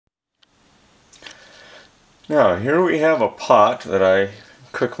Now here we have a pot that I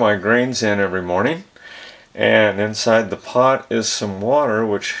cook my grains in every morning, and inside the pot is some water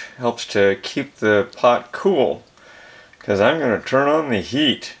which helps to keep the pot cool, because I'm going to turn on the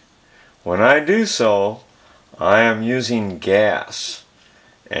heat. When I do so, I am using gas,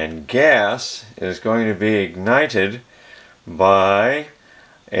 and gas is going to be ignited by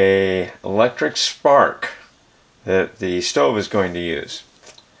an electric spark that the stove is going to use.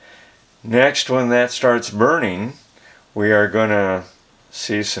 Next, when that starts burning, we are going to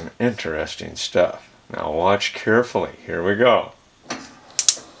see some interesting stuff. Now watch carefully. Here we go.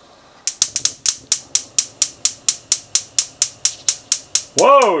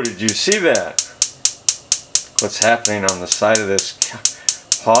 Whoa, did you see that? What's happening on the side of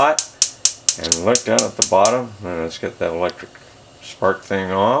this pot? And look down at the bottom. Let's get that electric spark thing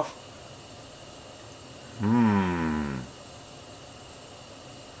off.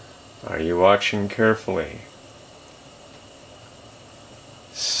 Are you watching carefully?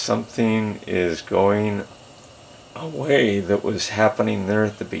 Something is going away that was happening there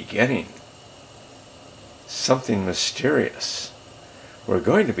at the beginning. Something mysterious. We're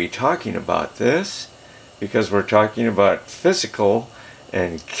going to be talking about this because we're talking about physical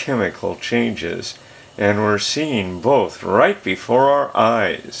and chemical changes, and we're seeing both right before our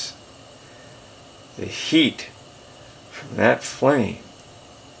eyes. The heat from that flame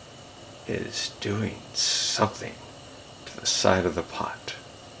is doing something to the side of the pot.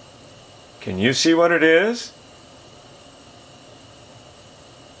 Can you see what it is?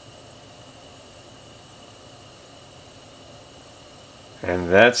 And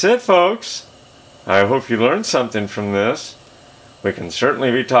that's it, folks. I hope you learned something from this. We can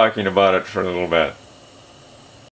certainly be talking about it for a little bit.